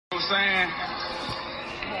what I'm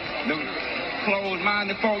saying? The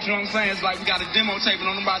closed-minded folks, you know what I'm saying? It's like we got a demo tape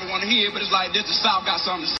and nobody want to hear it, but it's like this, the South got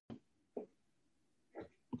something to say.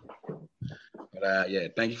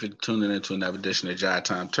 But thank you for tuning in to another edition of Jive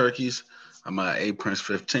Time Turkeys. I'm A Prince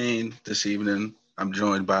 15 this evening. I'm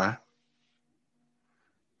joined by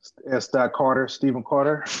S. Carter, Stephen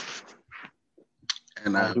Carter.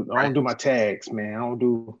 And I don't do my tags, man. I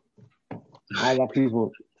don't want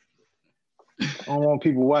people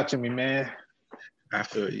watching me, man. I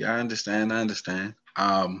feel you. I understand.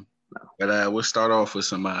 But we'll start off with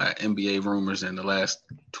some NBA rumors in the last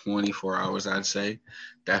 24 hours, I'd say.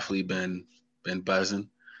 Definitely been buzzing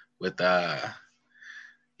with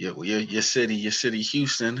your city,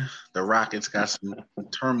 Houston. The Rockets got some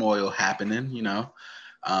turmoil happening, you know.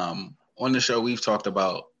 On the show, we've talked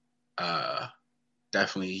about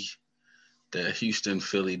definitely the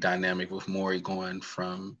Houston-Philly dynamic with Morey going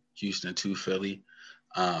from Houston to Philly.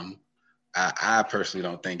 I personally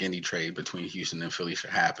don't think any trade between Houston and Philly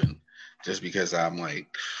should happen just because I'm like,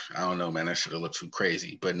 I don't know, man, that should have looked too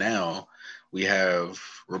crazy. But now we have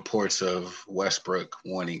reports of Westbrook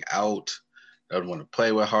wanting out, doesn't want to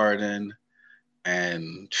play with Harden,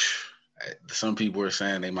 and some people are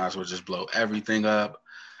saying they might as well just blow everything up.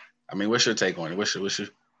 I mean, what's your take on it?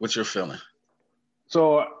 What's your feeling?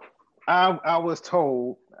 So I was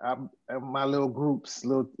told, my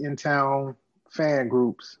little in-town fan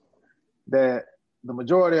groups, that the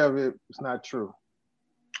majority of it is not true.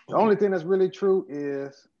 The only thing that's really true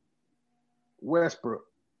is Westbrook.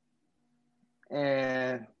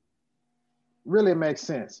 And really it makes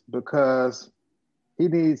sense because he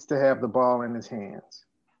needs to have the ball in his hands.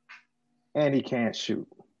 And he can't shoot.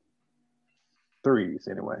 Threes,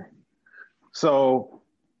 anyway. So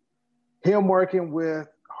him working with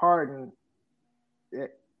Harden,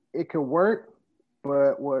 it could work,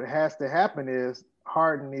 but what has to happen is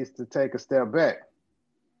Harden needs to take a step back.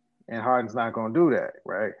 And Harden's not going to do that,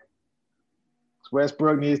 right? So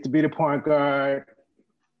Westbrook needs to be the point guard,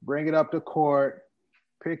 bring it up the court,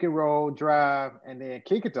 pick and roll, drive, and then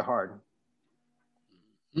kick it to Harden.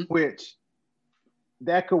 Mm-hmm. Which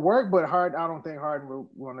that could work, but I don't think Harden will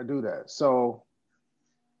want to do that. So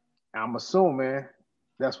I'm assuming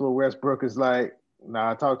that's what Westbrook is like.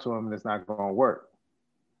 Now I talked to him and it's not going to work.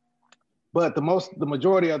 But the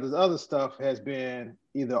majority of this other stuff has been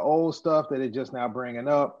either old stuff that they're just now bringing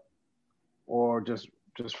up, or just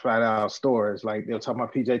flat out stories. Like they'll talk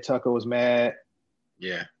about PJ Tucker was mad.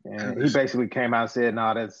 Yeah. And he basically came out and said,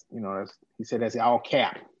 "No, he said that's all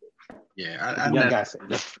cap." Yeah, I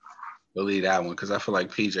believe that one because I feel like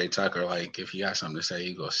PJ Tucker, like if he got something to say,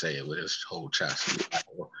 he gonna say it with his whole chest.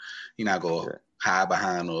 He's not gonna hide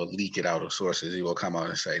behind or leak it out of sources. He will come out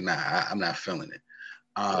and say, "Nah, I'm not feeling it."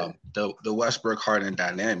 The Westbrook Harden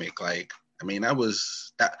dynamic, like, I mean, that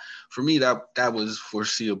was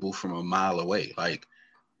foreseeable from a mile away. Like,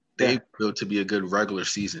 they built to be a good regular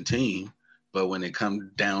season team, but when it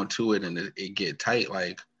comes down to it and it get tight,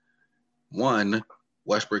 like, one,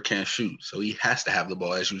 Westbrook can't shoot, so he has to have the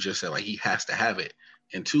ball, as you just said. Like, he has to have it,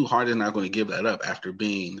 and two, Harden's not going to give that up after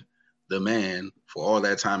being the man for all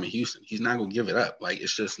that time in Houston. He's not going to give it up. Like,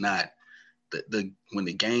 it's just not. When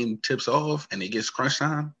the game tips off and it gets crunch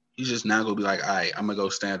time, he's just not gonna be like, all right, I'm gonna go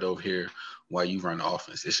stand over here while you run the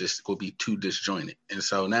offense. It's just gonna be too disjointed. And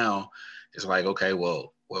so now it's like, okay,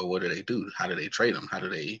 well, what do they do? How do they trade him? How do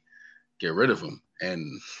they get rid of him?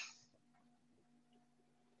 And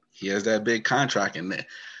he has that big contract, and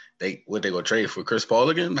they go trade for Chris Paul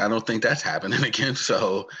again? I don't think that's happening again.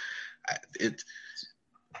 So it's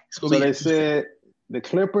gonna be. So they said the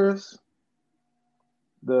Clippers,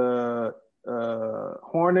 the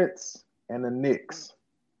Hornets, and the Knicks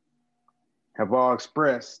have all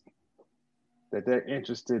expressed that they're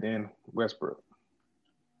interested in Westbrook.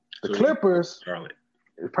 The Clippers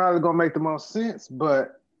is probably going to make the most sense,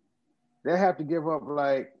 but they have to give up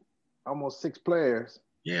like almost 6 players.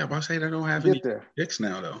 Yeah, but I say they don't have any picks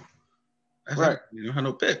now, though. That's right. You don't have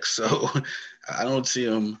no picks, so I don't see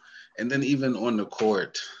them. And then even on the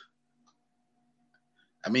court,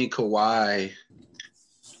 I mean, Kawhi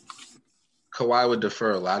would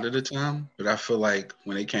defer a lot of the time, but I feel like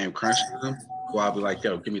when it came crunch to him, Kawhi would be like,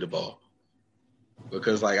 yo, give me the ball.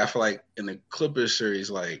 Because, like, I feel like in the Clippers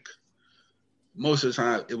series, like, most of the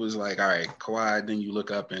time it was like, all right, Kawhi, then you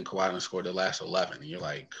look up and Kawhi done scored the last 11, and you're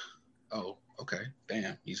like, oh, okay,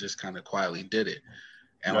 damn. He just kind of quietly did it.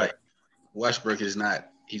 And, like, Westbrook is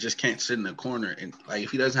not – he just can't sit in the corner. And, like,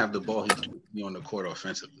 if he doesn't have the ball, he can't be on the court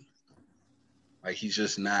offensively. Like, he's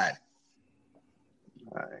just not –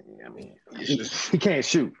 I mean, he can't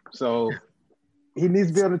shoot, so he needs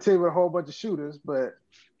to be on the team with a whole bunch of shooters. But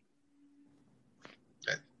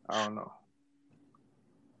I don't know.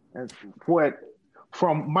 And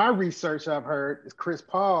from my research I've heard is Chris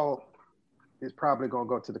Paul is probably going to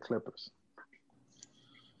go to the Clippers.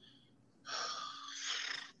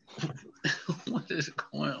 What is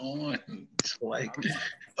going on? It's like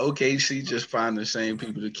OKC just find the same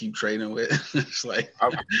people to keep trading with. It's like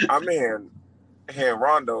I mean, here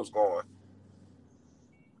Rondo's going.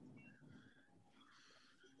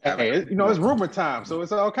 Hey, it's rumor time, so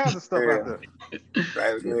it's all kinds of stuff out there.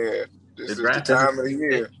 This is the time of the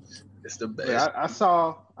year. It's the best. Yeah, I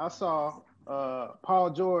saw Paul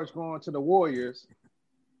George going to the Warriors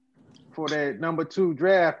for that number 2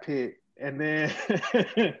 draft pick, and then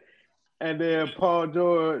Paul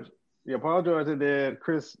George, and then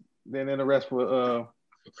Chris, then the rest for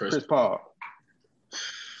Chris Paul.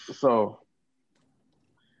 So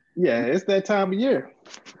yeah, it's that time of year.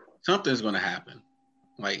 Something's gonna happen.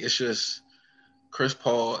 Like, it's just Chris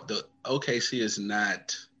Paul. The OKC is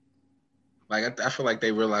not like, I feel like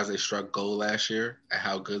they realized they struck gold last year at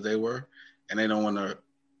how good they were, and they don't want to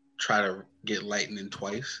try to get lightning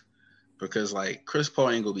twice, because like Chris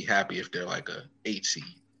Paul ain't gonna be happy if they're like a 8 seed.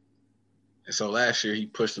 And so last year he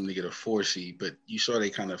pushed them to get a 4 seed, but you saw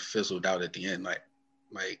they kind of fizzled out at the end,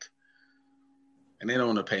 like, and they don't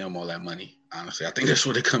want to pay him all that money. Honestly, I think that's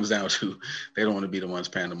what it comes down to. They don't want to be the ones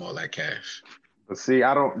paying them all that cash. But see,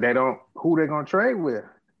 who they gonna trade with?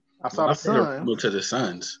 I saw the Suns. Go to the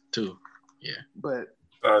Suns too. Yeah. But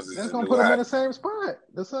that's gonna put them in the same spot.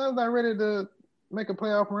 The Suns not ready to make a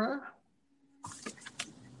playoff run.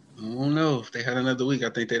 I don't know. If they had another week, I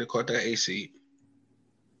think they'd have caught that 8 seed.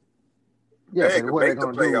 Yeah, they could make the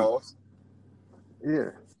playoffs. Do? Yeah.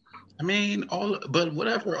 I mean, all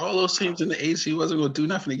those teams in the 8 seed wasn't gonna do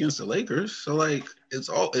nothing against the Lakers. So like, it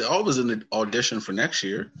was in the audition for next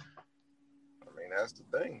year. That's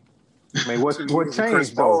the thing. I mean, what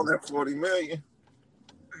changed though? That $40 million.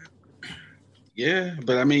 Yeah,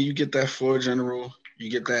 but I mean, you get that floor general.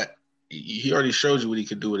 You get that. He already showed you what he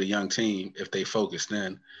could do with a young team if they focused.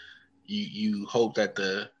 Then you hope that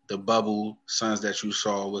the bubble Suns that you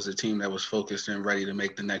saw was a team that was focused and ready to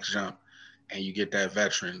make the next jump, and you get that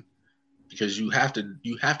veteran, because you have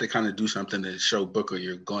to kind of do something to show Booker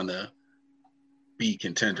you're gonna be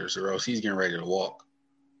contenders, or else he's getting ready to walk.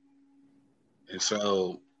 And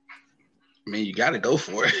so, I mean, you got to go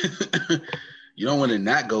for it. You don't want to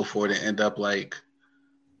not go for it and end up like,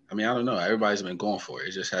 I mean, I don't know. Everybody's been going for it.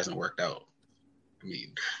 It just hasn't worked out. I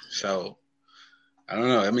mean, so, I don't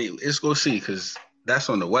know. I mean, let's go see, because that's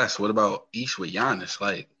on the West. What about East with Giannis?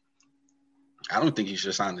 Like, I don't think he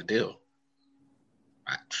should sign the deal.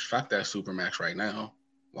 Fuck that Supermax right now.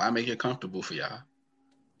 Why make it comfortable for y'all?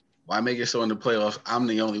 Why make it so in the playoffs I'm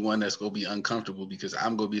the only one that's going to be uncomfortable, because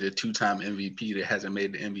I'm going to be the 2-time MVP that hasn't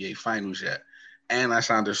made the NBA Finals yet, and I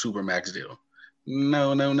signed a Supermax deal?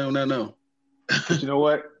 No. But you know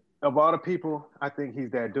what? Of all the people, I think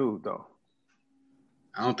he's that dude, though.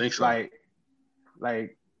 I don't think so. Like, at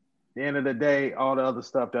the end of the day, all the other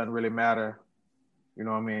stuff doesn't really matter. You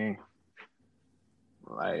know what I mean?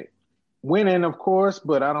 Like, winning, of course,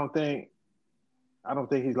 but I don't think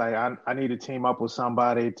he's like, I need to team up with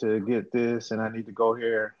somebody to get this, and I need to go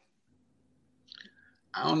here.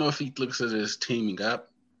 I don't know if he looks at it as teaming up.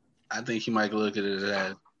 I think he might look at it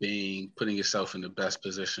as putting himself in the best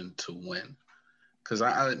position to win. Because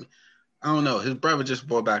I don't know. His brother just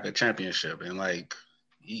brought back a championship, and like,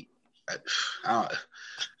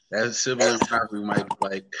 that sibling rivalry might be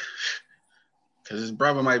like, because his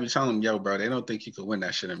brother might be telling him, yo, bro, they don't think you could win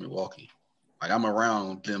that shit in Milwaukee. Like, I'm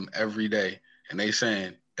around them every day, and they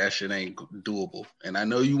saying that shit ain't doable. And I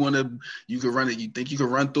know you could run it. You think you could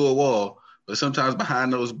run through a wall, but sometimes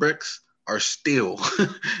behind those bricks are steel.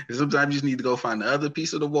 And sometimes you just need to go find the other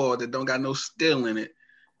piece of the wall that don't got no steel in it.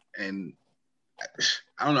 And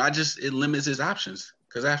I don't know. It limits his options,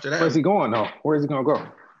 because after that, where's he going though? Where's he gonna go?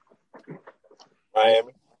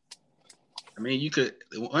 Miami. I mean, you could,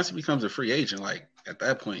 once he becomes a free agent, like at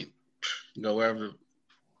that point, you go wherever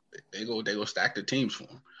they go stack the teams for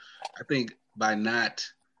him. I think by not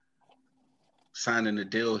signing the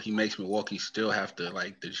deal, he makes Milwaukee still have to,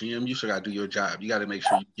 like, the GM, you still got to do your job. You got to make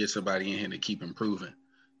sure you get somebody in here to keep improving.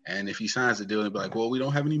 And if he signs the deal and be like, well, we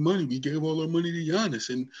don't have any money. We gave all our money to Giannis.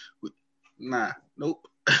 And nope.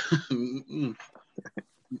 Mm-mm.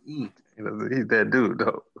 Mm-mm. He's that dude,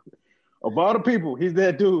 though. Of all the people, he's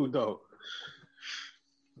that dude, though.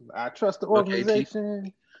 I trust the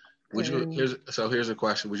organization. Here's a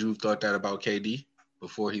question. Would you have thought that about KD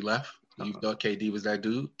before he left? You thought KD was that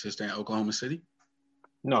dude to stay in Oklahoma City?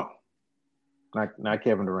 No. Not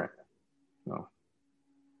Kevin Durant. No.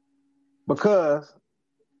 Because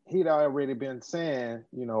he'd already been saying,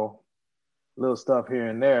 little stuff here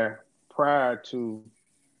and there prior to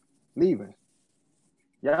leaving.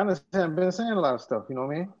 Giannis hasn't been saying a lot of stuff, you know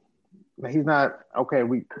what I mean? He's not okay.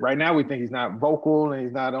 Right now we think he's not vocal and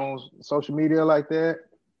he's not on social media like that.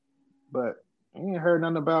 But I ain't heard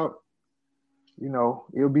nothing about,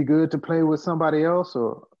 it'll be good to play with somebody else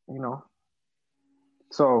or,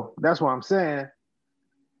 So that's what I'm saying.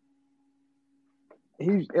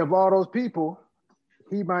 Of all those people,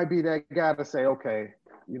 he might be that guy to say, okay,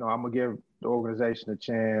 I'm gonna give the organization a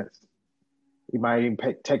chance. He might even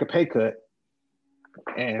take a pay cut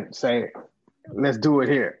and say, let's do it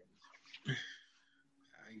here.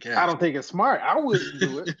 I don't think it's smart. I wouldn't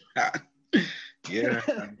do it. Yeah.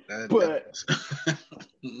 But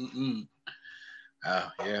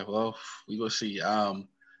yeah, well, we will see.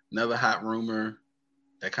 Another hot rumor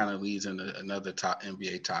that kind of leads into another top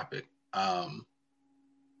NBA topic.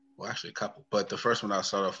 Well, actually a couple, but the first one I'll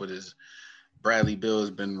start off with is Bradley Beal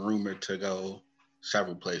has been rumored to go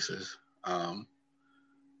several places. I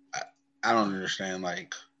don't understand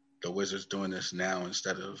like the Wizards doing this now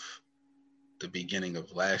instead of the beginning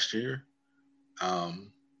of last year.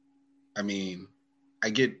 I mean,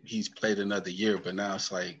 I get he's played another year, but now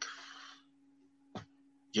it's like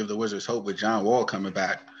give the Wizards hope with John Wall coming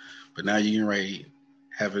back, but now you can ready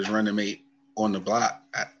have his running mate on the block.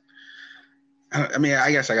 I mean,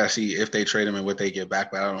 I guess I gotta see if they trade him and what they get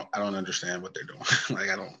back, but I don't understand what they're doing. Like,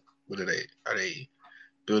 what are they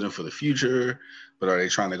building for the future? But are they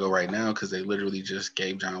trying to go right now? Because they literally just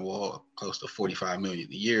gave John Wall close to $45 million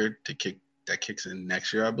a year that kicks in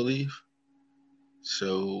next year, I believe.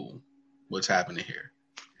 So what's happening here?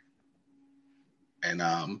 And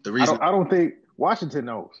the reason I don't think Washington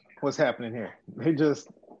knows what's happening here. They just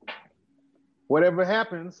whatever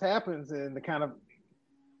happens, and the kind of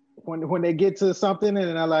when they get to something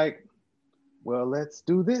and they're like, well, let's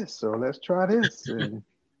do this or let's try this. And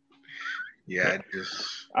yeah,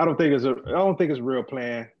 I don't think it's a real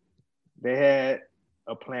plan. They had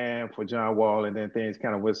a plan for John Wall and then things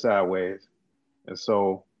kind of went sideways. And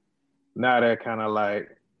so now they're kind of like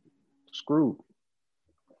screwed.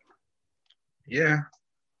 Yeah.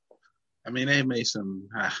 I mean, they made some,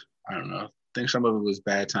 I don't know. I think some of it was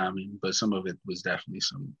bad timing, but some of it was definitely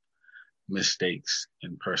some mistakes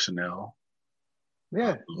in personnel.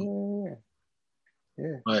 Yeah.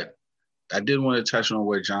 But I did want to touch on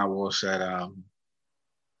what John Wall said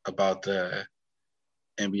about the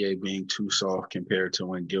NBA being too soft compared to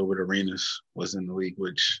when Gilbert Arenas was in the league,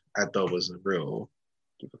 which I thought was a real,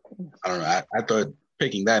 I don't know. I thought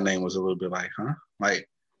picking that name was a little bit like, huh? Like,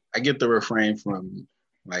 I get the refrain from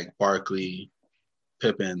like Barkley,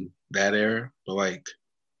 Pippen, that era, but like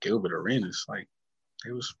Gilbert Arenas, like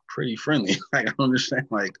it was pretty friendly. Like I don't understand,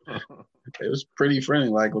 like it was pretty friendly.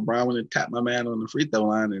 Like LeBron went and tapped my man on the free throw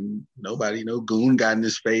line, and no goon got in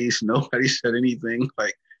his face. Nobody said anything.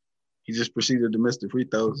 Like he just proceeded to miss the free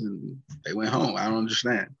throws, and they went home. I don't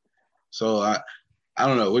understand. So I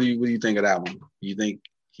don't know. What do you think of that one? Do you think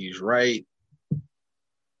he's right?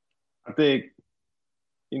 I think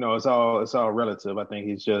it's all relative. I think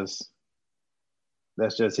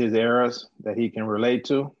that's just his eras that he can relate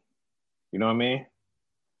to. You know what I mean?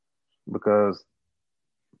 Because,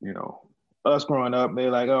 us growing up, they're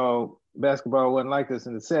like, oh, basketball wasn't like this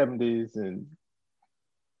in the 70s. And,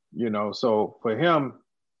 so for him,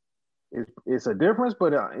 it's a difference,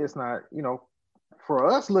 but it's not,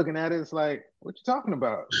 for us looking at it, it's like, what you talking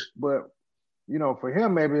about? But, for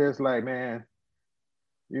him, maybe it's like, man,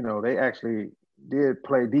 they actually did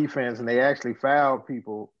play defense and they actually fouled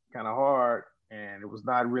people kind of hard. And it was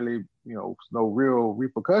not really, no real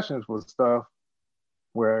repercussions for stuff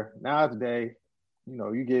where nowadays,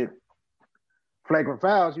 you get flagrant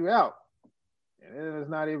fouls, you out. And it's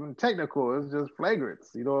not even technical, it's just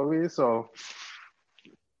flagrants, you know what I mean? So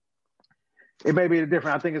it may be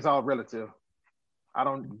different. I think it's all relative. I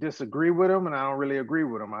don't disagree with him and I don't really agree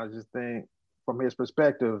with him. I just think from his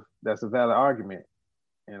perspective, that's a valid argument.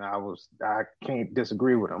 And I can't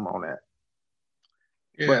disagree with him on that.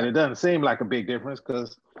 Yeah. But it doesn't seem like a big difference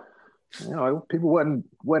because, people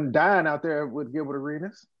wasn't dying out there with Gilbert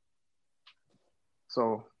Arenas.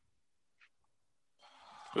 So.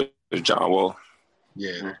 John Wall.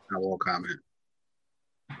 Yeah, John Wall comment.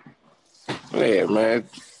 Yeah, man.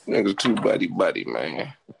 Niggas too buddy,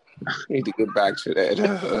 man. Need to get back to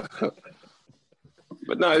that.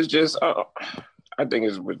 But no, it's just, I think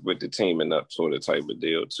it's with the teaming up sort of type of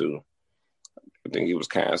deal, too. I think he was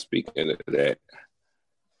kind of speaking to that.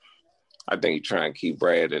 I think he's trying to keep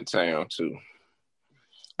Brad in town, too.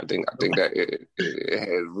 I think that it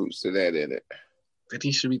has roots to that in it. That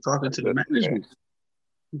he should be talking to the management.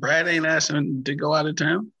 Brad ain't asking to go out of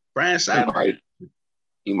town. Brad signed.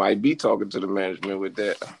 he might be talking to the management with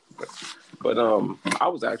that. But I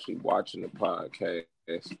was actually watching the podcast,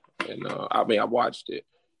 and I watched it,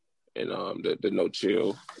 and the No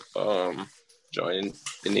Chill joint,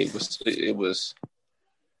 and it was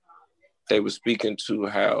they were speaking to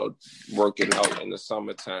how working out in the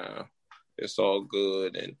summertime, it's all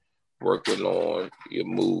good, and working on your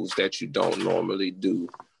moves that you don't normally do,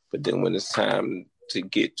 but then when it's time to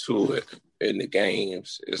get to it in the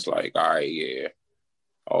games, it's like, all right, yeah,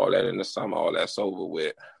 all that in the summer, all that's over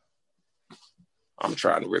with. I'm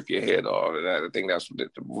trying to rip your head off. And I think that's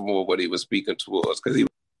more what he was speaking towards, because he was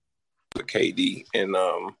with KD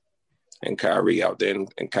and Kyrie out there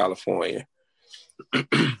in California.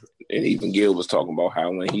 And even Gil was talking about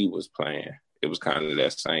how when he was playing, it was kind of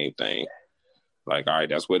that same thing. Like, all right,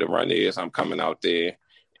 that's where the run is. I'm coming out there.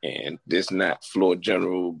 And this not floor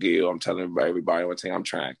general Gil. I'm telling everybody on the team, I'm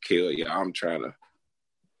trying to kill you. I'm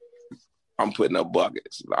putting up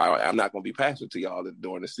buckets. I'm not going to be passing to y'all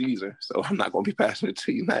during the season, so I'm not going to be passing it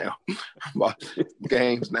to you now. About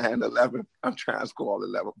games 9-11, I'm trying to score all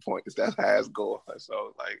 11 points. That's how it's going.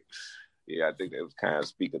 So, like, yeah, I think that was kind of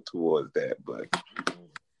speaking towards that. But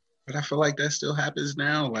I feel like that still happens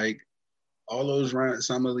now. Like, all those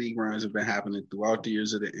summer league runs have been happening throughout the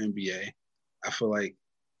years of the NBA. I feel like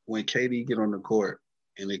when KD get on the court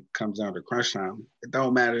and it comes down to crunch time, it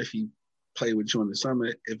don't matter if he play with you in the summer.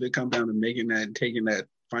 If it comes down to making that and taking that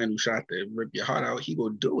final shot to rip your heart out, he will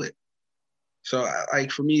do it. So,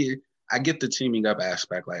 like, for me, I get the teaming up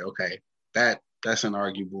aspect. Like, okay, that's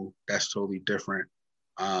inarguable. That's totally different.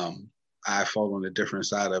 I fall on the different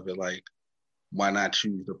side of it. Like, why not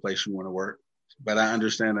choose the place you want to work? But I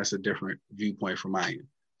understand that's a different viewpoint from mine.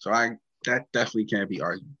 So that definitely can't be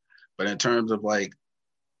argued. But in terms of, like,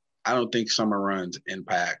 I don't think summer runs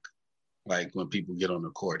impact, like, when people get on the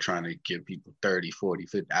court trying to give people 30, 40,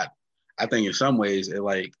 50. I think in some ways it,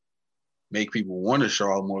 like, make people want to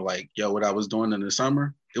show out more, like, yo, what I was doing in the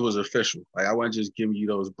summer, it was official. Like, I wasn't just giving you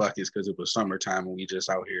those buckets because it was summertime and we just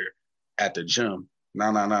out here at the gym.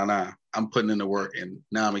 Nah. I'm putting in the work, and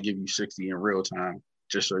now I'm going to give you 60 in real time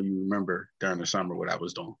just so you remember during the summer what I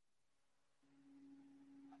was doing.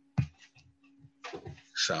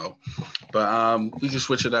 So, but we can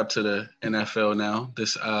switch it up to the NFL now.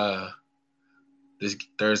 This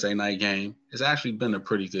Thursday night game has actually been a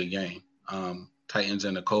pretty good game. Titans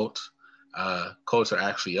and the Colts. Colts are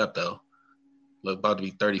actually up though. Look, about to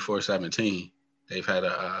be 34-17. They've had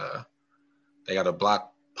they got a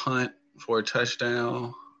block punt for a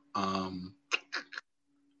touchdown.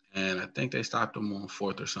 And I think they stopped them on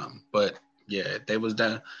fourth or something. But yeah, they was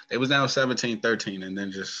down 17-13 and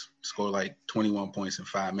then just scored like 21 points in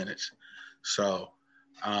 5 minutes. So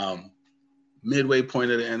midway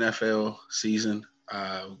point of the NFL season,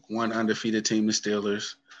 one undefeated team, the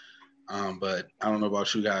Steelers. But I don't know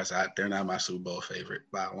about you guys. They're not my Super Bowl favorite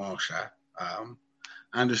by a long shot. I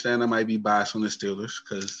understand I might be biased on the Steelers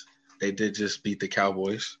because they did just beat the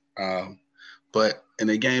Cowboys. But in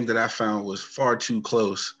a game that I found was far too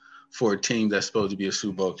close for a team that's supposed to be a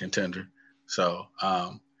Super Bowl contender. So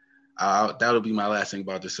that'll be my last thing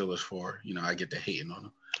about the Steelers for, I get to hating on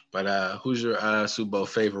them. But who's your Super Bowl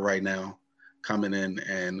favorite right now coming in,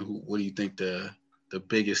 and what do you think the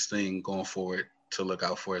biggest thing going forward to look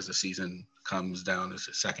out for as the season comes down is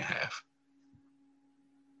the second half?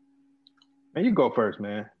 Man, you go first,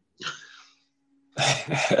 man.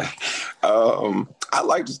 I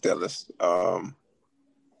like the Steelers.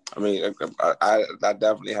 I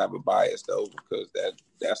definitely have a bias though, because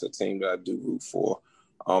that's a team that I do root for.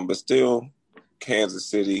 But still, Kansas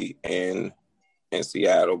City and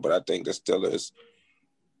Seattle. But I think the Steelers,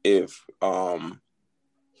 if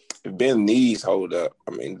Ben knees hold up,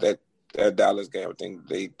 that Dallas game, I think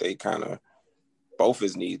they kind of, both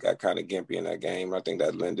his knees got kind of gimpy in that game. I think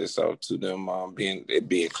that lent itself to them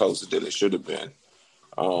being closer than it should have been.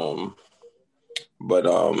 But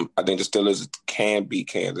I think the Steelers can beat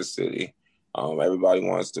Kansas City. Everybody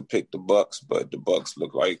wants to pick the Bucs, but the Bucs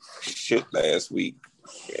looked like shit last week,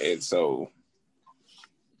 and so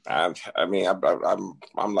I'm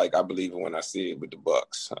like, I believe it when I see it with the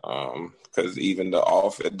Bucs, because even the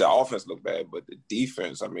offense looked bad, but the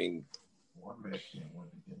defense,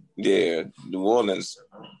 New Orleans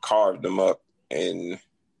carved them up, and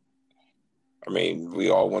we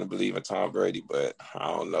all want to believe in Tom Brady, but I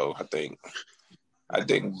don't know. I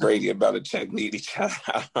think Brady and Belichick need each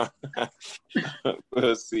other.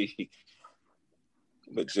 We'll see.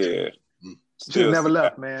 But yeah, still never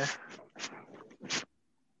left, man.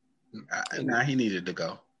 Nah, he needed to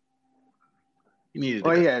go. He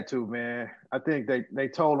had to, man. I think they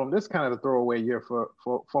told him this is kind of the throwaway year for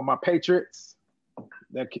my Patriots.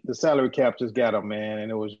 the salary cap just got them, man,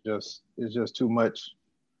 and it's just too much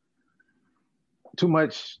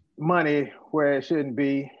money where it shouldn't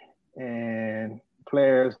be, and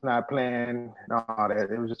players not playing and all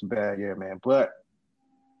that. It was just a bad year, man. But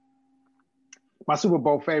my Super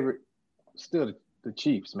Bowl favorite still the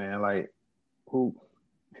Chiefs, man. Like who,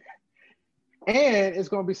 and it's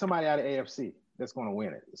going to be somebody out of AFC that's going to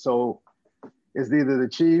win it. So it's either the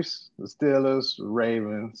Chiefs, the Steelers, the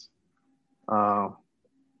Ravens.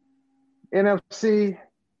 NFC,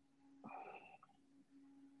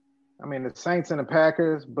 I mean, the Saints and the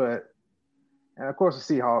Packers, and of course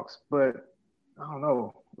the Seahawks, but I don't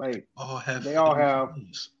know. Like, they all have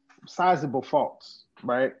sizable faults,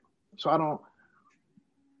 right? So I don't,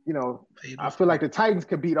 I feel like the Titans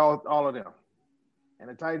could beat all of them. And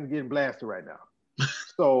the Titans getting blasted right now.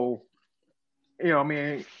 So, the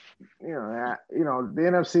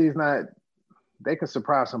NFC is not, they can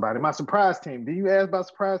surprise somebody. My surprise team, did you ask about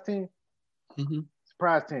surprise team? Mm-hmm.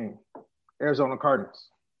 Surprise team, Arizona Cardinals.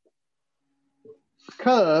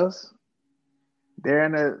 Because they're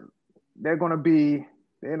going to be,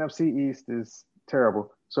 the NFC East is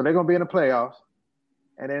terrible. So they're going to be in the playoffs,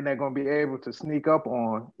 and then they're going to be able to sneak up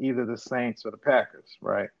on either the Saints or the Packers,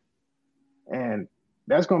 right? And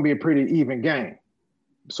that's going to be a pretty even game.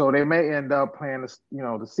 So they may end up playing the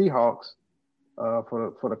Seahawks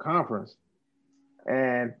for the conference.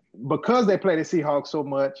 And because they play the Seahawks so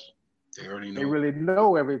much, they really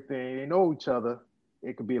know everything. They know each other.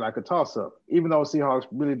 It could be like a toss-up, even though Seahawks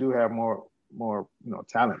really do have more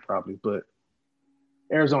talent probably. But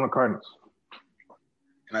Arizona Cardinals.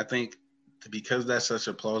 And I think because that's such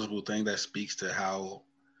a plausible thing, that speaks to how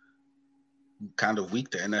kind of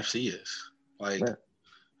weak the NFC is. Like, yeah.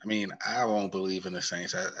 I mean, I won't believe in the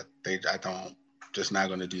Saints. I don't. Just not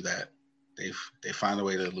going to do that. They find a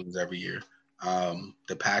way to lose every year.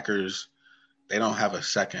 The Packers, they don't have a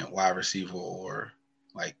second wide receiver, or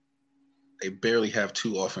like they barely have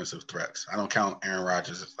two offensive threats. I don't count Aaron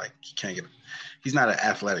Rodgers. It's like he's not an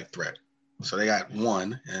athletic threat. So they got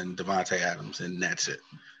one and Devontae Adams, and that's it.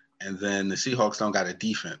 And then the Seahawks don't got a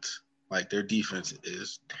defense. Like, their defense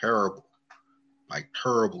is terrible. Like,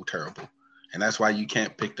 terrible. And that's why you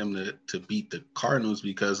can't pick them to beat the Cardinals,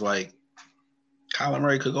 because, like, Kyler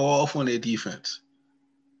Murray could go off on their defense.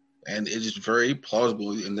 And it's just very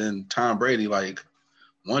plausible. And then Tom Brady, like,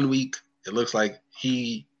 1 week, it looks like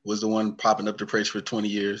he was the one popping up the praise for 20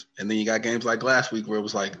 years. And then you got games like last week where it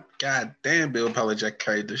was like, God damn, Bill Belichick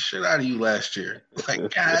carried the shit out of you last year.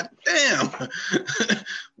 Like, God damn.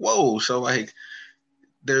 Whoa. So, like,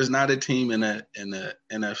 there's not a team in the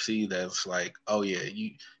NFC that's like, oh, yeah,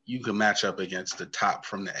 you can match up against the top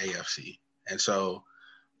from the AFC. And so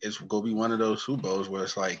it's going to be one of those Super Bowls where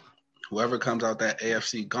it's like whoever comes out that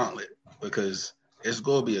AFC gauntlet, because it's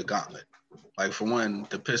going to be a gauntlet. Like, for one,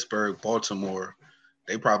 the Pittsburgh, Baltimore,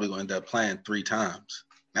 they probably going to end up playing 3 times.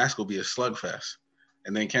 That's going to be a slugfest.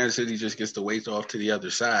 And then Kansas City just gets the weight off to the other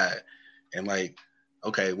side. And, like,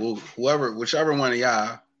 okay, well, whichever one of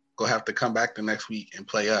y'all go have to come back the next week and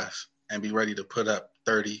play us and be ready to put up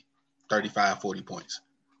 30, 35, 40 points.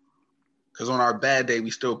 Because on our bad day, we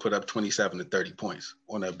still put up 27 to 30 points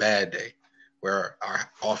on a bad day where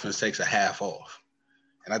our offense takes a half off.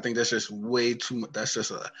 And I think that's just way too much. That's just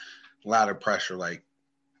a lot of pressure. Like,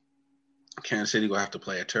 Kansas City will have to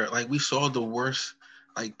play a terror. Like, we saw the worst,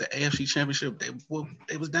 like the AFC Championship,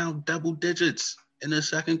 they was down double digits in the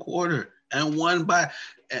second quarter and won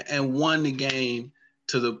the game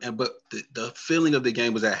but the feeling of the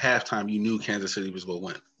game was at halftime, you knew Kansas City was going to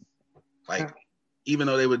win. Like, even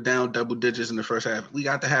though they were down double digits in the first half, we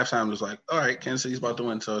got to halftime. It was like, all right, Kansas City's about to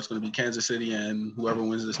win, so it's going to be Kansas City and whoever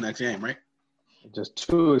wins this next game, right? Just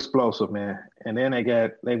too explosive, man. And then they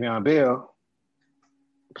got Le'Veon Bell.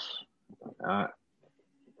 I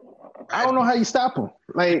don't know how you stop them.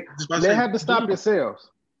 Like, they have to stop themselves,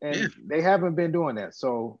 and they haven't been doing that.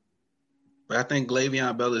 So, but I think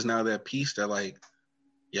Le'Veon Bell is now that piece that, like,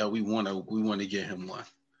 yeah, we want to get him one,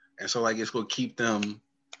 and so, like, it's going to keep them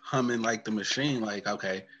humming like the machine. Like,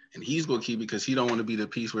 okay, and he's going to keep it because he don't want to be the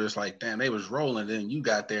piece where it's like, damn, they was rolling, then you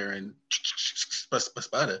got there and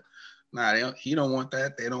sputter. Nah, he don't want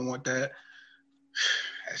that. They don't want that.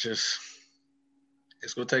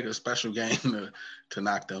 It's gonna take a special game to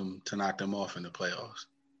knock them off in the playoffs.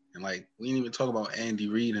 And, like, we didn't even talk about Andy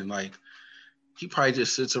Reid, and, like, he probably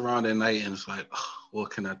just sits around at night and it's like, oh, what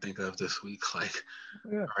can I think of this week? Like,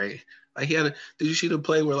 right? Like, did you see the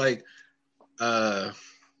play where, like,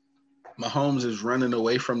 Mahomes is running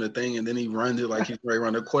away from the thing and then he runs it like he's ready to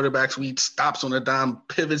run. The quarterback sweep, stops on a dime,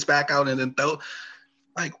 pivots back out, and then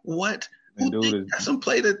like, what? And dude that's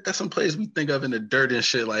some plays we think of in the dirt and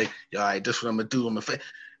shit. Like, yo, all right, this is what I'm gonna do.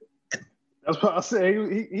 that's what I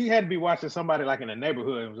say. He had to be watching somebody like in the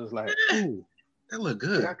neighborhood and was just like, ooh, that look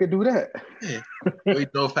good. yeah, I could do that. Yeah. We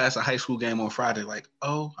drove past a high school game on Friday, like,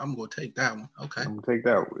 oh, I'm gonna take that one. Okay. I'm gonna take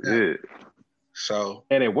that one. Yeah. So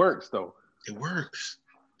and it works though. It works.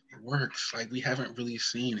 Like, we haven't really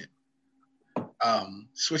seen it.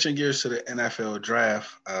 Switching gears to the NFL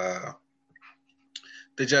draft,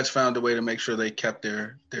 the Jets found a way to make sure they kept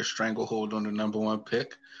their stranglehold on the number one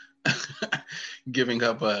pick, giving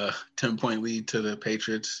up a 10-point lead to the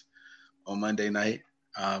Patriots on Monday night.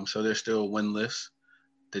 So they're still winless.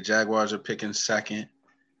 The Jaguars are picking second,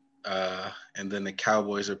 and then the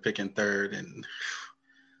Cowboys are picking third. And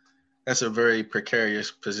that's a very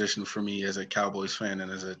precarious position for me as a Cowboys fan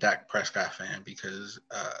and as a Dak Prescott fan, because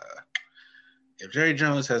if Jerry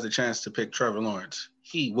Jones has a chance to pick Trevor Lawrence,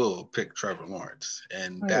 he will pick Trevor Lawrence,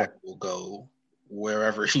 and Dak will go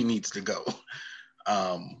wherever he needs to go.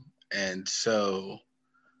 And so,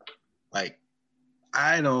 like,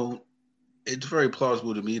 it's very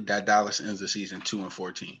plausible to me that Dallas ends the season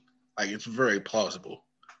 2-14. Like, it's very plausible.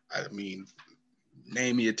 I mean,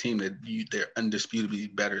 name me a team that they're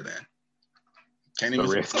undisputably better than. Can't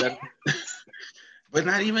even say that. But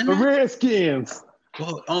not even the Redskins.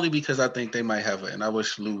 Well, only because I think they might have and I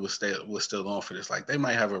wish Lou was still on for this. Like, they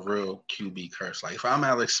might have a real QB curse. Like, if I'm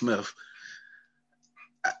Alex Smith,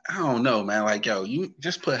 I don't know, man. Like, yo, you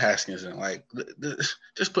just put Haskins in. Like,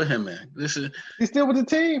 just put him in. He's still with the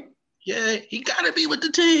team. Yeah, he got to be with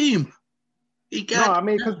the team.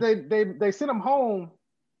 Because they sent him home.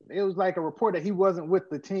 It was like a report that he wasn't with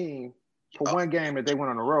the team for one game that they went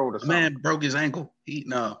on the road or something. Man broke his ankle.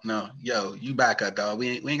 No. Yo, you back up, dog. We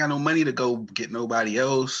ain't got no money to go get nobody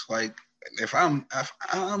else. Like, if I'm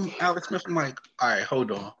Alex Smith, I'm like, all right,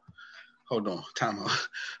 hold on, time out.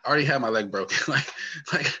 I already had my leg broken.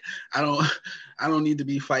 like I don't need to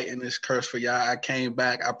be fighting this curse for y'all. I came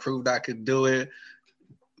back. I proved I could do it.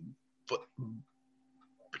 But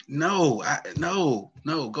no.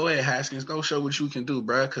 Go ahead, Haskins. Go show what you can do,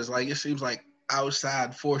 bro. Because, like, it seems like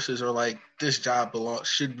outside forces are like, this job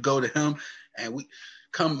should go to him, and we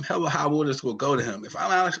come hell or high waters will go to him. If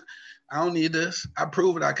I'm Alex, I don't need this. I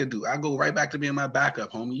proved what I could do. I go right back to being my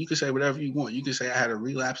backup, homie. You can say whatever you want. You can say I had a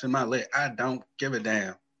relapse in my leg. I don't give a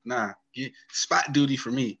damn. Nah, spot duty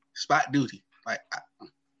for me. Spot duty. Like,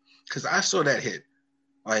 because I saw that hit.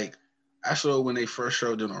 Like, I saw it when they first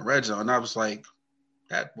showed it on Red Zone, and I was like,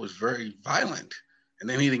 that was very violent. And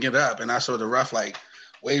then he didn't get up, and I saw the ref, like,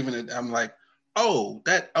 waving it. I'm like, I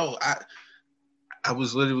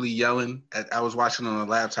was literally yelling I was watching on the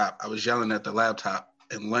laptop. I was yelling at the laptop,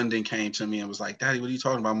 and London came to me and was like, Daddy, what are you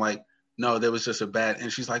talking about? I'm like, no, there was just a bad,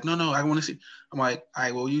 and she's like, no, I want to see. I'm like, all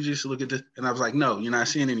right, well, you just look at this. And I was like, no, you're not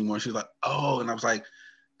seeing it anymore. She's like, oh, and I was like,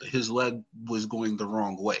 his leg was going the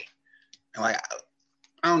wrong way. And, like,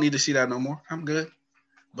 I don't need to see that no more. I'm good.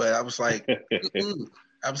 But I was like,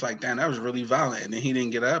 damn, that was really violent. And then he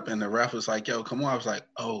didn't get up, and the ref was like, yo, come on. I was like,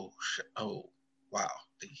 oh, shit. Oh, wow.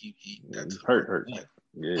 That's hurt.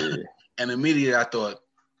 Yeah. And immediately I thought,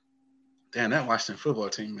 damn, that Washington football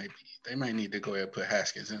team they might need to go ahead and put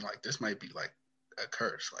Haskins in. Like, this might be like a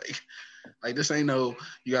curse. Like this ain't no,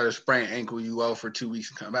 you got a sprained ankle, you out for 2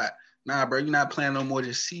 weeks and come back. Nah, bro, you're not playing no more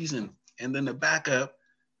this season. And then the backup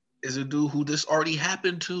is a dude who this already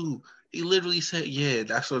happened to. He literally said, yeah,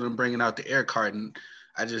 that's what I'm bringing out the air card. And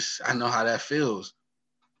I know how that feels.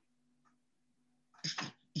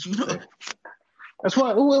 You know. That's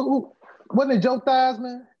what, wasn't it Joe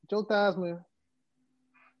Theismann?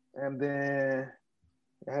 And then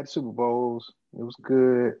they had Super Bowls. It was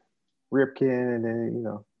good. Ripken, and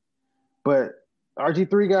then, But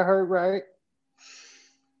RG3 got hurt, right?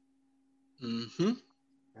 Mm-hmm.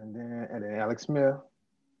 And then Alex Smith.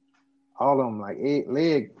 All of them, like,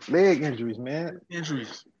 leg injuries, man.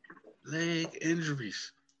 Leg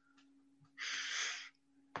injuries.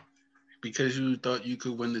 Because you thought you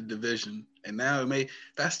could win the division. And now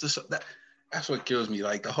that's what kills me.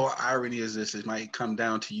 Like, the whole irony is this: it might come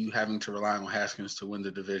down to you having to rely on Haskins to win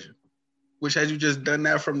the division. Which, had you just done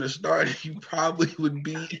that from the start, you probably would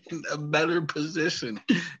be in a better position.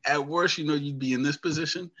 At worst, you'd be in this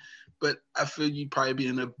position. But I feel you'd probably be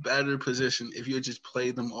in a better position if you had just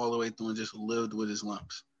played them all the way through and just lived with his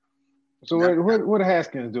lumps. So what did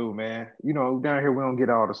Haskins do, man? Down here we don't get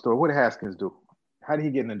all the story. What did Haskins do? How did he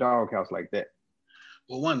get in the doghouse like that?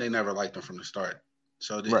 Well, one, they never liked him from the start.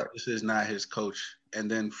 So this is not his coach. And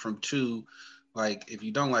then from two, like, if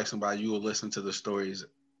you don't like somebody, you will listen to the stories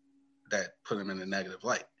that put him in a negative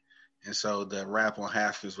light. And so the rap on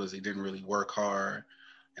Haskins was he didn't really work hard.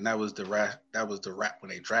 And that was the rap when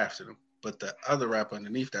they drafted him. But the other wrap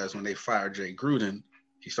underneath that is when they fired Jay Gruden,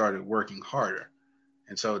 he started working harder.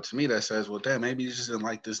 And so to me, that says, well, damn, maybe he just didn't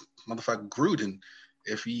like this motherfucker Gruden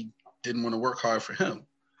if he didn't want to work hard for him.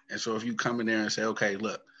 And so if you come in there and say, okay,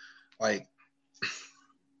 look, like,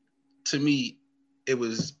 to me,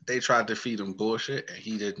 they tried to feed him bullshit and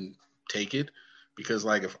he didn't take it. Because,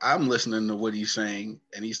 like, if I'm listening to what he's saying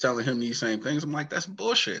and he's telling him these same things, I'm like, that's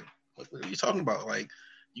bullshit. What are you talking about? Like,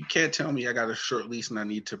 you can't tell me I got a short lease and I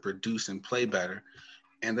need to produce and play better.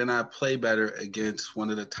 And then I play better against one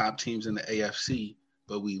of the top teams in the AFC,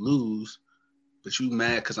 but we lose. But you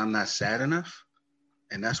mad because I'm not sad enough?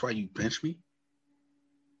 And that's why you bench me?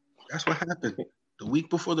 That's what happened. The week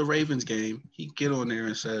before the Ravens game, he get on there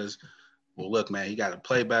and says, well, look, man, you got to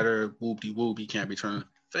play better. Whoop-de-whoop, he can't be turning.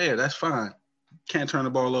 Fair, that's fine. Can't turn the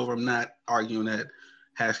ball over. I'm not arguing that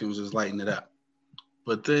Haskins was lighting it up.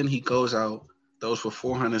 But then he goes out, throws for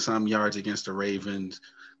 400-some yards against the Ravens,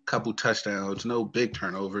 couple touchdowns, no big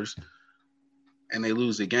turnovers, and they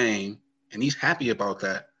lose the game. And he's happy about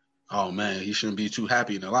that. Oh, man, he shouldn't be too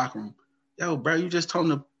happy in the locker room. Yo, bro, you just told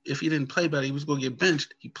him if he didn't play better, he was going to get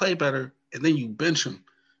benched. He played better, and then you bench him.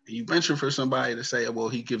 And you bench him for somebody to say, well,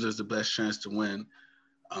 he gives us the best chance to win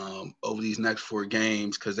over these next 4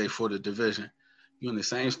 games because they for the division. You're in the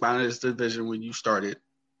same spot as the division when you started.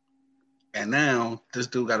 And now this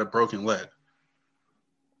dude got a broken leg.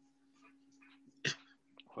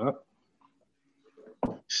 Well,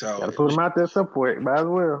 so gotta put him out there at some point, might as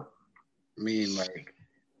well. I mean, like,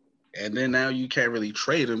 and then now you can't really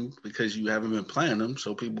trade him because you haven't been playing him,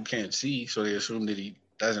 so people can't see. So they assume that he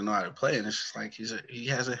doesn't know how to play. And it's just like he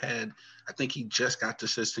hasn't had, I think he just got to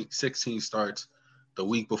 16 starts the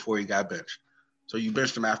week before he got benched. So you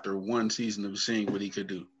benched him after one season of seeing what he could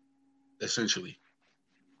do, essentially.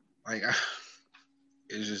 Like,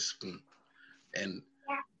 it's just, and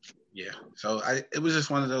yeah. So it was just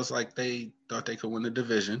one of those, like, they thought they could win the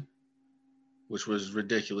division, which was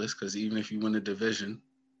ridiculous because even if you win the division,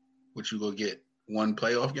 what you go get one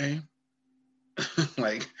playoff game?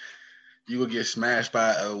 Like, you will get smashed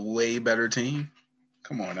by a way better team.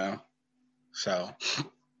 Come on now. So,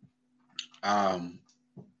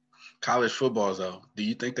 college football, though, do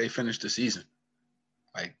you think they finished the season?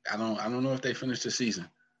 Like, I don't know if they finished the season.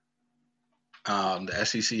 The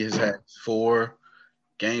SEC has had 4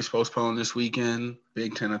 games postponed this weekend.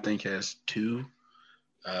 Big Ten, I think, has 2.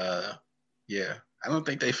 Yeah, I don't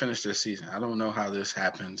think they finished this season. I don't know how this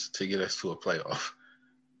happens to get us to a playoff.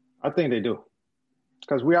 I think they do.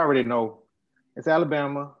 Because we already know it's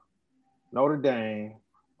Alabama, Notre Dame,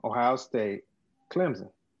 Ohio State, Clemson.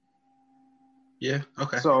 Yeah,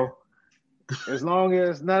 okay. So as long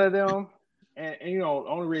as none of them, and you know, the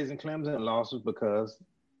only reason Clemson lost was because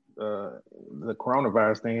the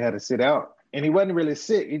coronavirus thing had to sit out. And he wasn't really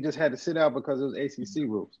sick. He just had to sit out because it was ACC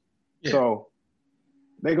rules. Yeah. So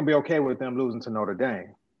they can be okay with them losing to Notre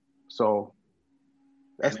Dame. So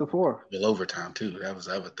that's the 4. Well, overtime, too. That was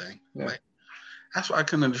the other thing. Yeah. Like, that's why I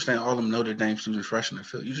couldn't understand all them Notre Dame students rushing the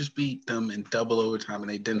field. You just beat them in double overtime, and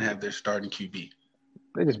they didn't have their starting QB.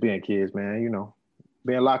 They're just being kids, man. You know,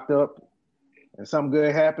 being locked up, and something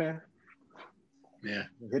good happen. Yeah.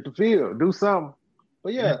 Hit the field, do something.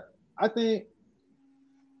 But yeah. I think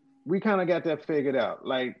we kind of got that figured out.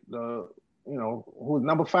 Like who's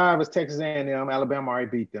number 5 is Texas A&M. Alabama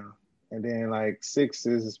already beat them, and then like 6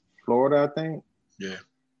 is Florida, I think. Yeah.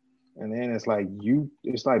 And then it's like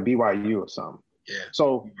BYU or something. Yeah.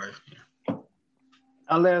 So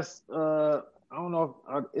unless I don't know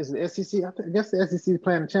if is the SEC. I guess the SEC is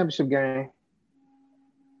playing the championship game.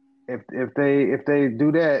 If they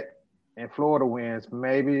do that and Florida wins,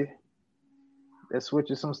 maybe they're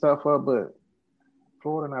switching some stuff up, but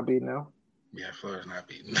Florida not beating them. Yeah, Florida's not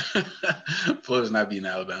beating. Florida's not beating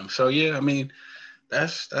Alabama. So yeah, I mean,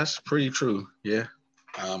 that's pretty true. Yeah.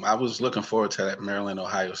 I was looking forward to that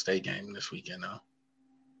Maryland-Ohio State game this weekend, though.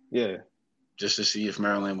 Yeah. Just to see if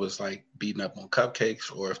Maryland was, like, beating up on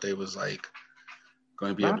cupcakes or if they was, like,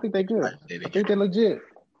 going to be I think they're good. I think they're legit.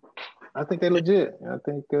 I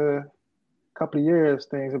think a couple of years,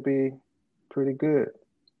 things will be pretty good.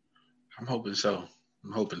 I'm hoping so.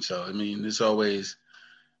 I mean, it's always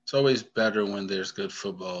better when there's good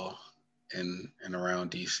football in and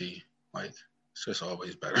around D.C. Like, it's just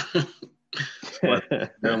always better.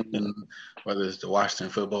 Whether it's the Washington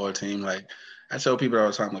football team, like I tell people all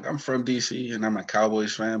the time, like I'm from DC and I'm a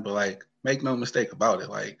Cowboys fan, but like make no mistake about it,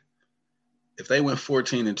 like if they went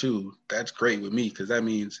 14-2, that's great with me because that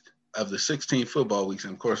means of the 16 football weeks,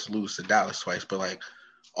 and of course lose to Dallas twice, but like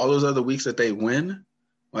all those other weeks that they win,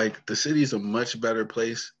 like the city's a much better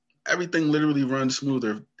place. Everything literally runs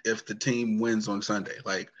smoother if the team wins on Sunday.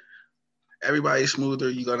 Like everybody's smoother.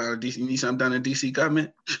 You go down to DC, you need something done in DC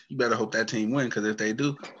government, you better hope that team win, because if they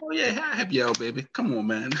do, oh yeah, I have you out, baby. Come on,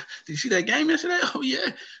 man. Did you see that game yesterday? Oh yeah.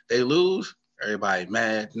 They lose, everybody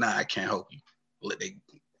mad. Nah, I can't help you.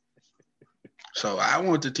 So I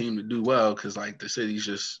want the team to do well, because like the city's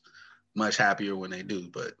just much happier when they do.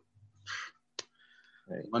 But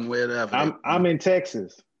one way or the other, I'm in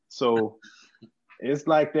Texas, so it's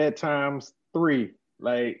like that times 3.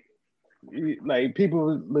 Like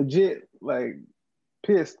people legit like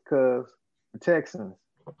pissed because the Texans,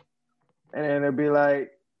 and then it'd be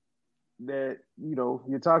like that. You know,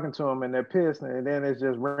 you're talking to them and they're pissed, and then it's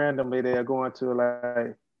just randomly they're going to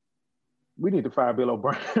like, we need to fire Bill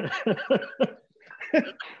O'Brien.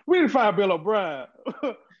 We need to fire Bill O'Brien.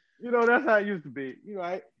 You know, that's how it used to be. You know,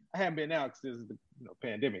 I haven't been out since the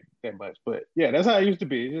pandemic that much, but yeah, that's how it used to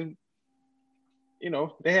be. Just, you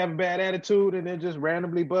know, they have a bad attitude and then just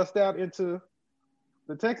randomly bust out into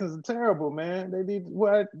the Texans are terrible, man. They need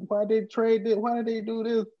why they trade it? Why did they do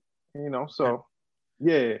this? You know, so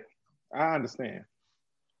yeah, I understand.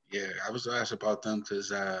 Yeah, I was asked about them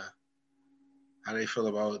because how they feel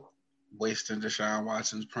about wasting Deshaun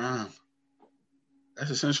Watson's prime.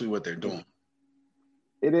 That's essentially what they're doing.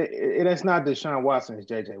 It's not Deshaun Watson, it's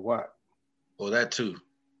J.J. Watt. Well, that too.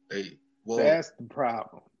 That's the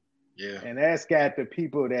problem. Yeah. And that's got the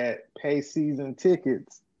people that pay season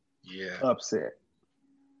tickets upset.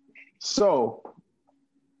 So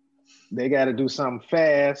they got to do something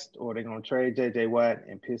fast, or they're going to trade J.J. Watt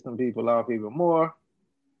and piss them people off even more.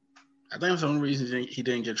 I think that's the only reason he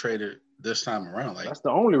didn't get traded this time around. Like, that's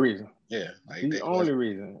the only reason. Yeah. Like the only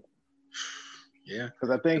reason. Yeah.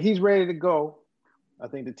 Because I think he's ready to go. I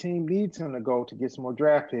think the team needs him to go to get some more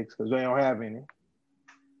draft picks because they don't have any.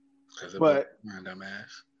 But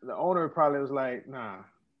the owner probably was like, nah,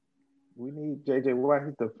 we need J.J. Watt.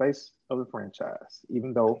 He's the face of the franchise,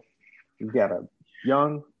 even though he's got a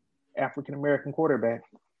young African-American quarterback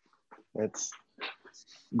that's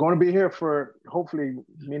going to be here for hopefully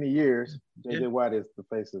many years. J.J. Watt is the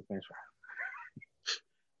face of the franchise.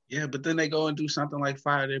 Yeah, but then they go and do something like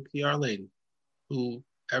fire their PR lady, who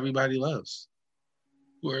everybody loves.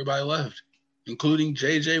 Who everybody loved, including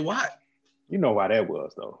J.J. Watt. You know why that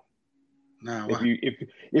was, though. Nah, why?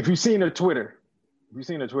 If you've seen her Twitter,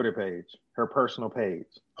 page, her personal page.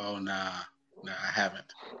 Oh nah, I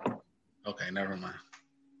haven't. Okay, never mind.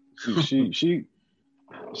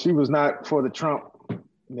 She was not for the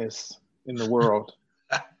Trumpness in the world.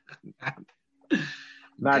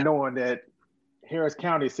 Not knowing that Harris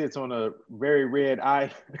County sits on a very red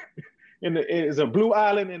island. It is a blue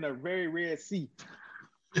island in a very red sea.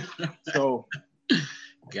 So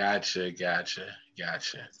gotcha.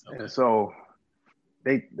 Okay. And so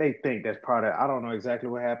they think that's part of, I don't know exactly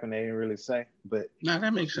what happened. They didn't really say, but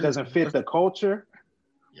that makes sense. Doesn't fit the culture.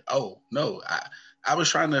 Oh no, I was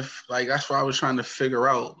trying to that's what I was trying to figure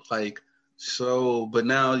out. But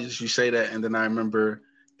now you say that, and then I remember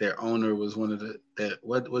their owner was one of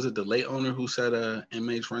what was it, the late owner who said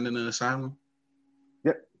inmates running an asylum.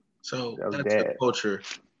 Yep. So that's the culture.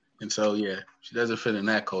 And so, she doesn't fit in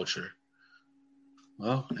that culture.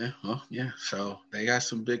 Well, yeah. So they got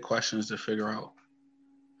some big questions to figure out.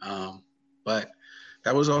 But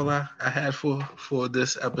that was all I had for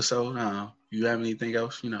this episode. You have anything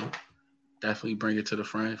else, definitely bring it to the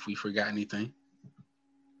front if we forgot anything.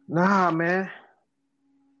 Nah, man.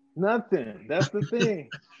 Nothing. That's the thing.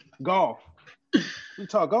 Golf. We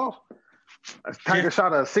talk golf. Tiger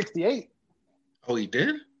shot a 68. Oh, he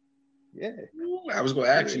did? Yeah. I was going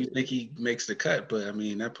to ask you, think he makes the cut, but I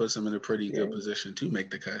mean, that puts him in a pretty good position to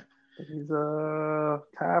make the cut. He's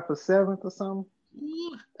tied for 7th or something.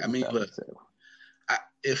 I mean, look,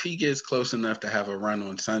 if he gets close enough to have a run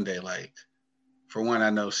on Sunday, for one, I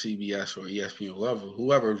know CBS or ESPN,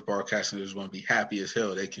 whoever's broadcasting is going to be happy as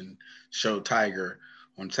hell. They can show Tiger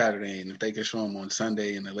on Saturday, and if they can show him on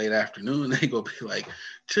Sunday in the late afternoon, they going to be like,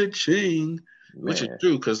 cha-ching. Which is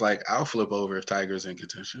true, because I'll flip over if Tiger's in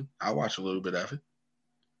contention. I'll watch a little bit of it,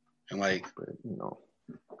 and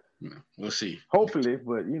we'll see. Hopefully,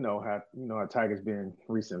 but you know how Tiger's been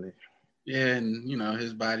recently. Yeah, and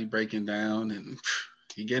his body breaking down, and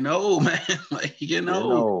he getting old, man. He getting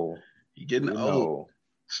old. He getting old.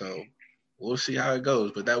 So we'll see how it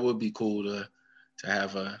goes, but that would be cool to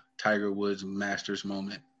have a Tiger Woods Masters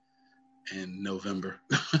moment in November.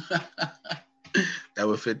 That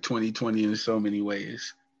would fit 2020 in so many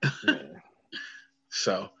ways. Yeah.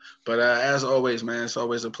 So, but as always, man, it's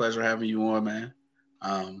always a pleasure having you on, man.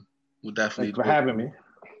 We'll definitely Thanks for having me.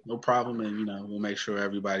 No problem, and we'll make sure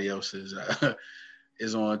everybody else is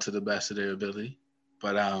on to the best of their ability.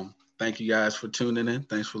 But Thank you guys for tuning in.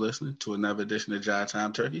 Thanks for listening to another edition of Jive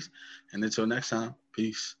Time Turkeys. And until next time,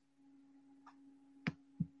 peace.